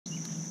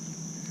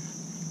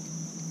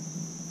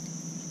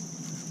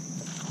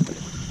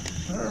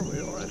There we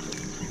are.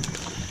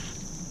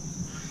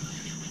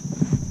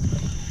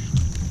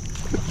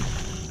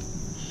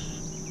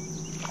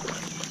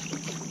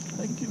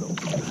 Thank you, Lord.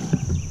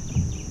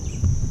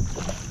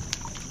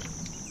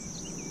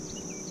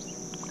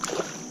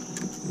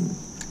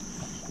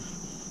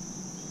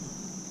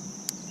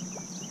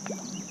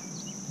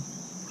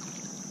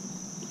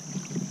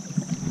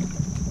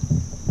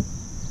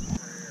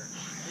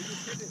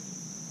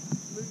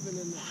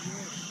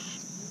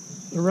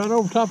 They're right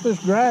over top of this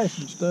grass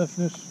and stuff.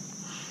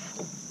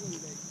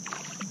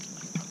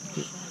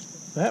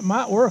 That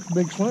might work, a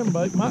big swim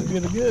bait. Might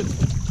get a good.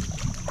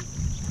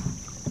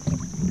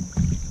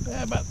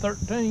 Yeah, about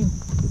 13.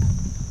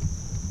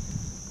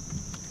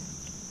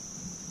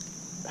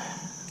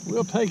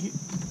 We'll take it.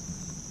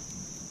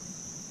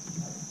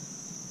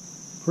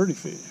 Pretty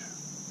fish.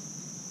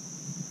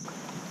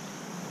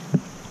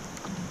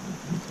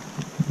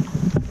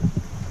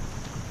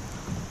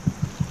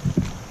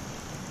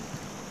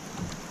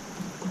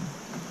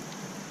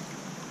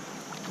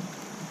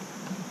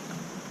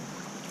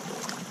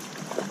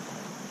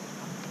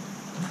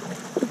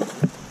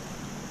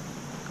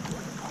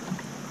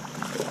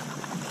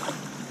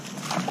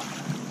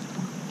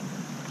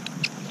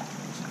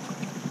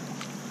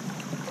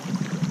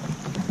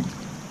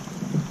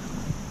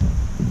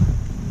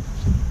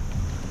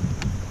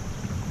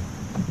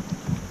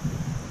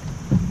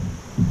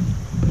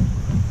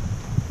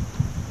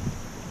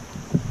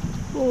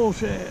 Bull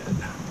shad.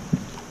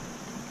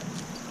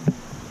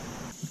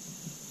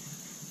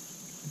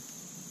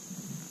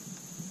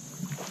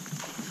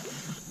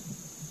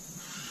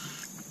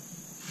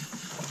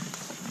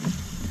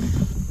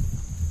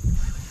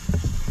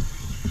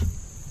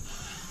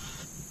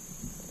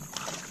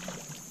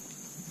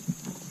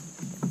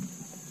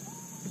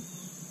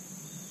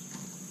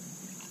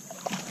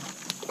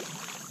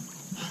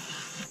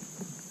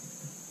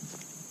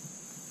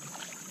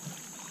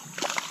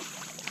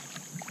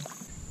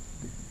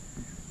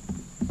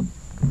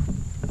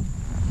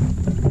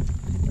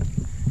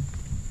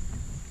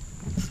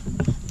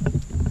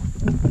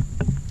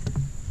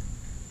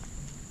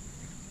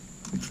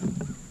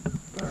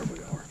 There we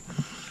are.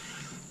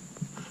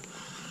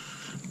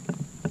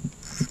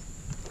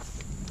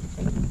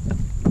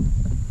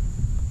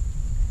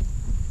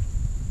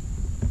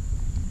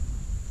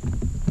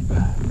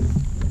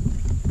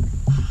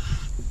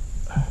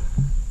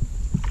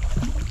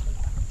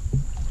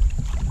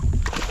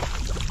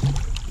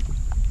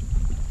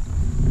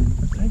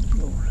 Thank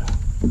you, Lord.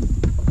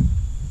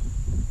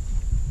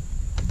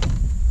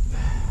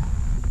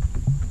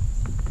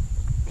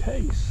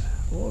 Case.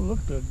 Boy, look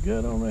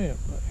good on that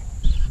thing.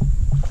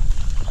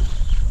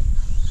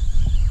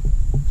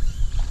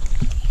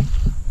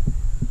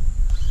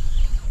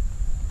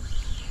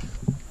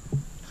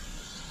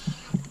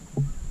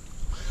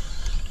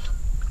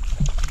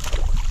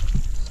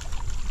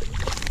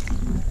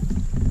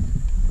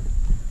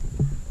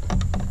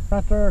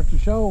 Right there at the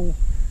shoal,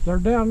 they're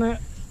down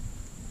that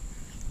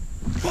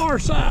far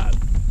side.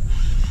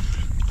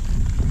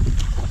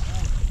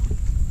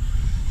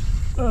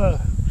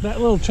 That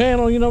little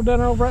channel, you know, down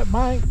there over that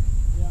bank.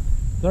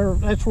 Yeah.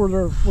 That's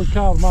where we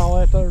caught them all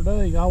that the other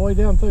day, all the way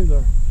down through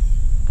there.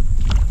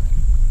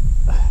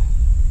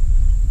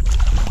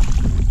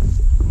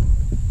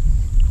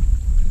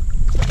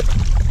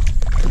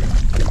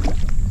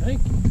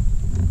 Thank you.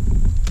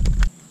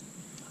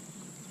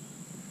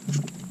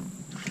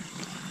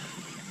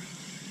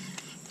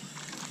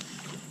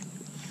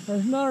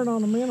 There's another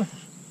on the minnow.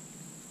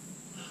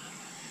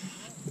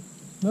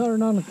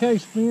 Another on the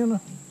case minnow.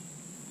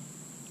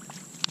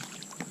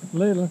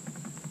 Little.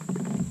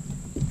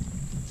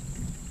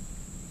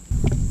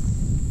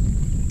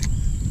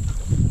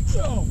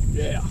 Oh,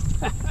 yeah.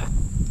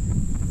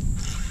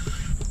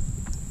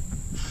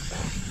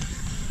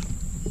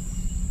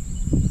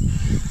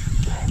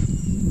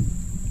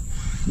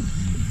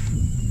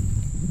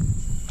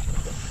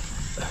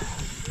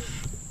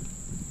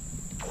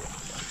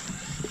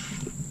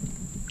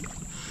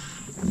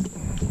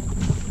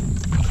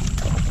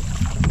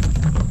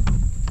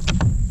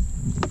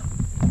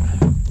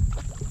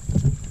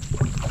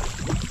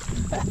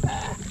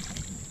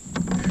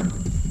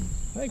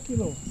 Thank you,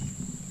 Lord.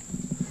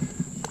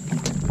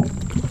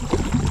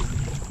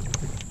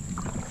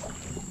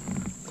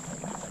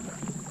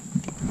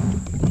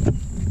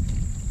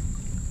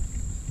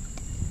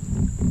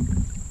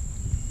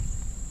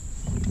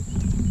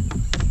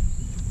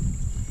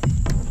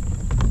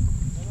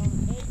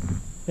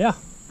 Yeah.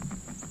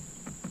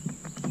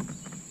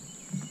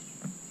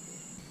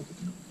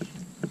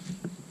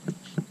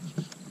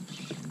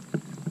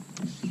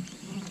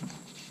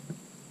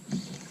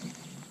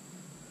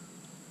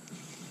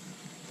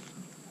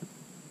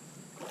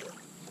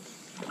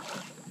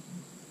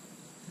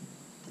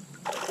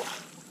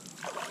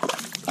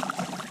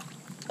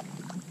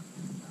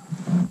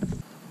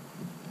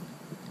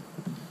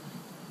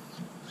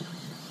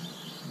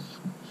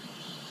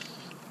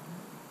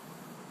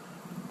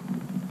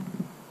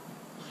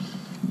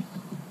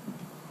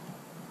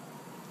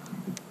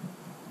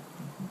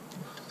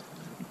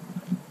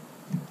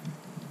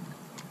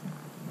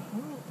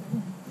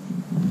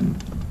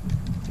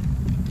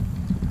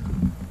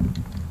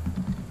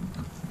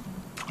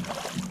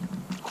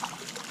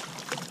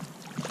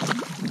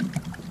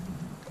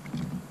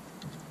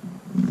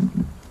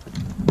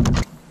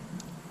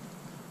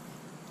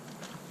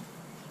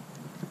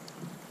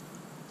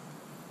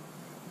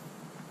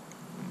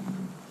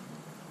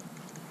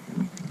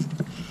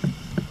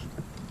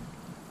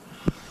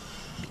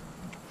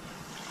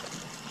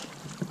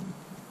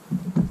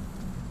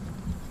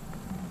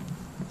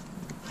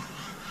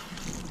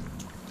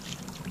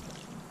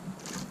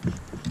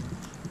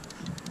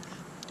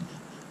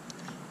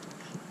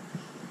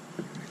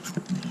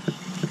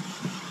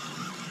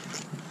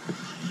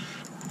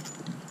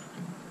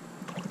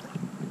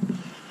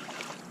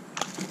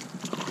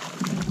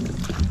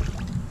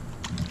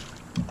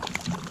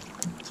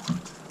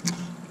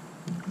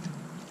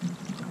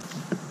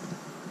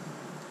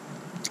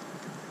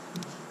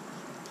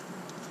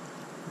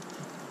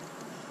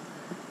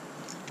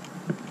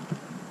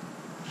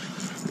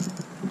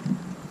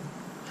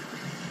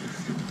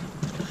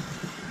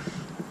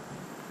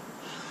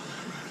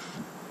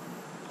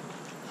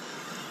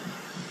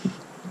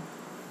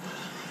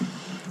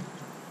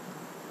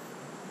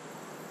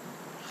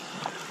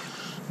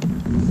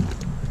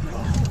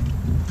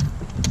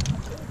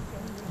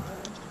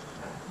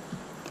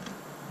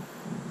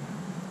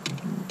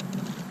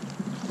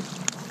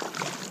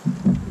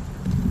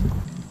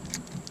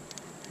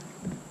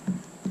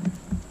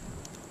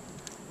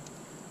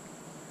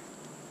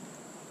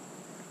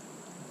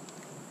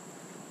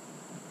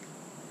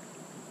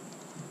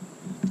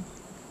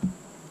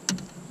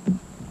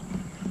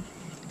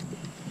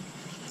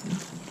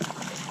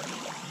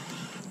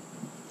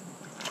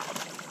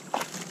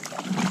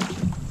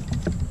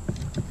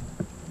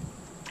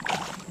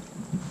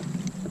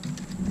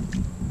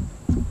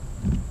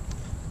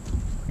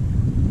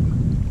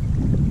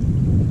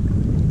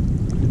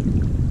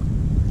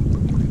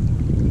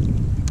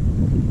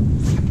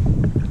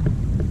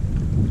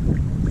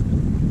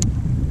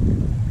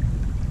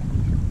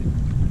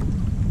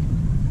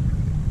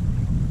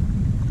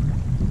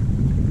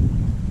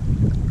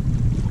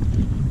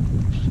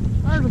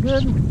 There's a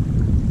good one.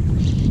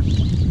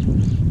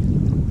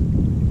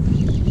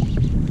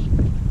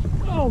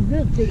 Oh,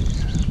 good fish.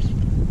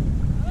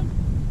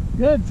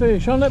 Good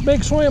fish on that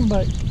big swim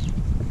bait.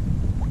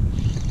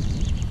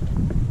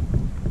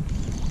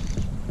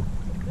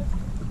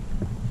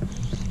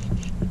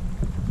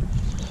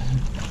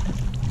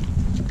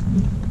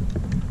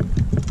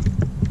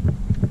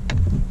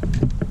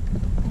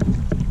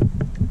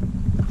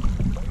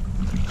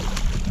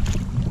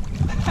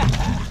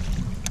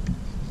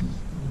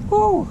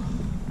 Woo!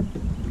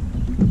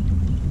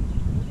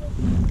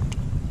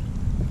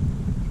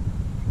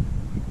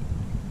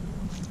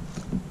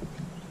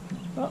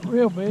 Not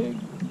real big.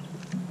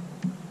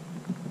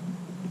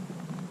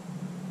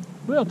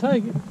 We'll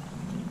take it.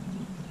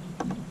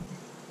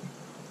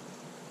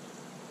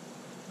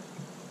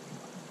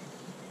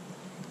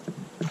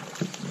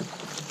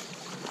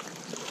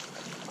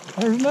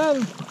 There's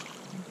another.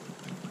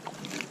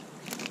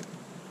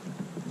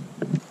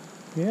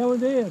 Yeah, we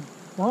did.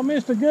 Well, I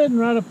missed a good one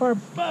right up there.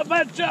 But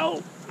that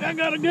show, I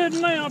got a good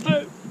one now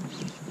too.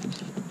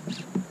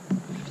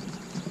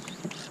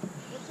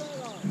 What's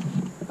that on?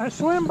 That's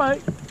swim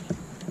bait.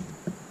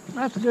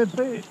 That's a good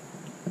fish.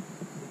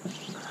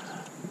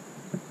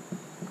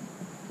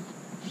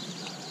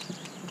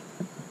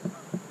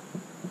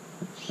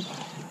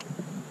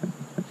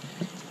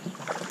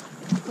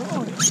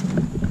 Oh, yeah.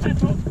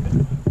 That's what.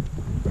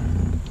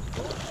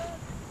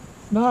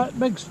 No, it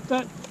makes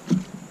that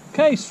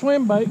case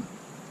swim bait.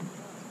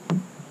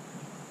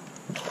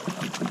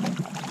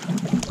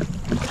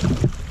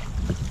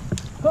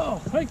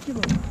 Oh, thank you,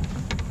 Lord.